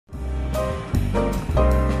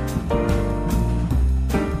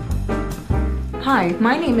Hi,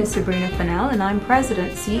 my name is Sabrina Fennell and I'm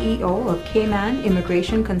President CEO of Cayman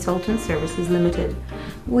Immigration Consultant Services Ltd.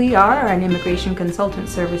 We are an immigration consultant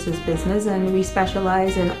services business and we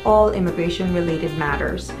specialize in all immigration related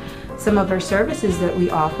matters. Some of our services that we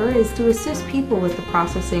offer is to assist people with the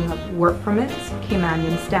processing of work permits,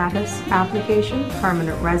 Caymanian status application,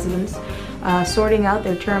 permanent residence, sorting out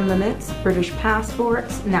their term limits, British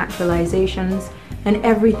passports, naturalizations, and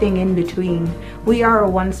everything in between. We are a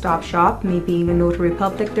one-stop shop. Me being a notary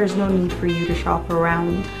public, there's no need for you to shop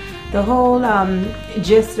around. The whole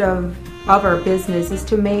gist of our business is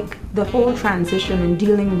to make the whole transition in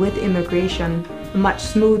dealing with immigration much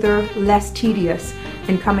smoother, less tedious,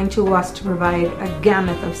 and coming to us to provide a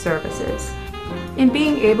gamut of services. In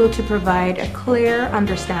being able to provide a clear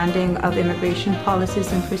understanding of immigration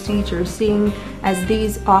policies and procedures, seeing as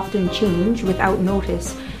these often change without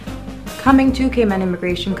notice, coming to Cayman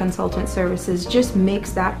Immigration Consultant Services just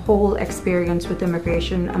makes that whole experience with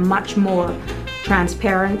immigration a much more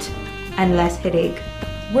transparent and less headache.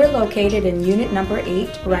 We're located in Unit Number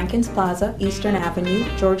 8, Rankins Plaza, Eastern Avenue,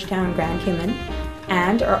 Georgetown, Grand Cayman,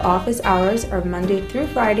 and our office hours are Monday through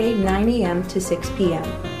Friday, 9 a.m. to 6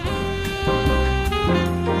 p.m.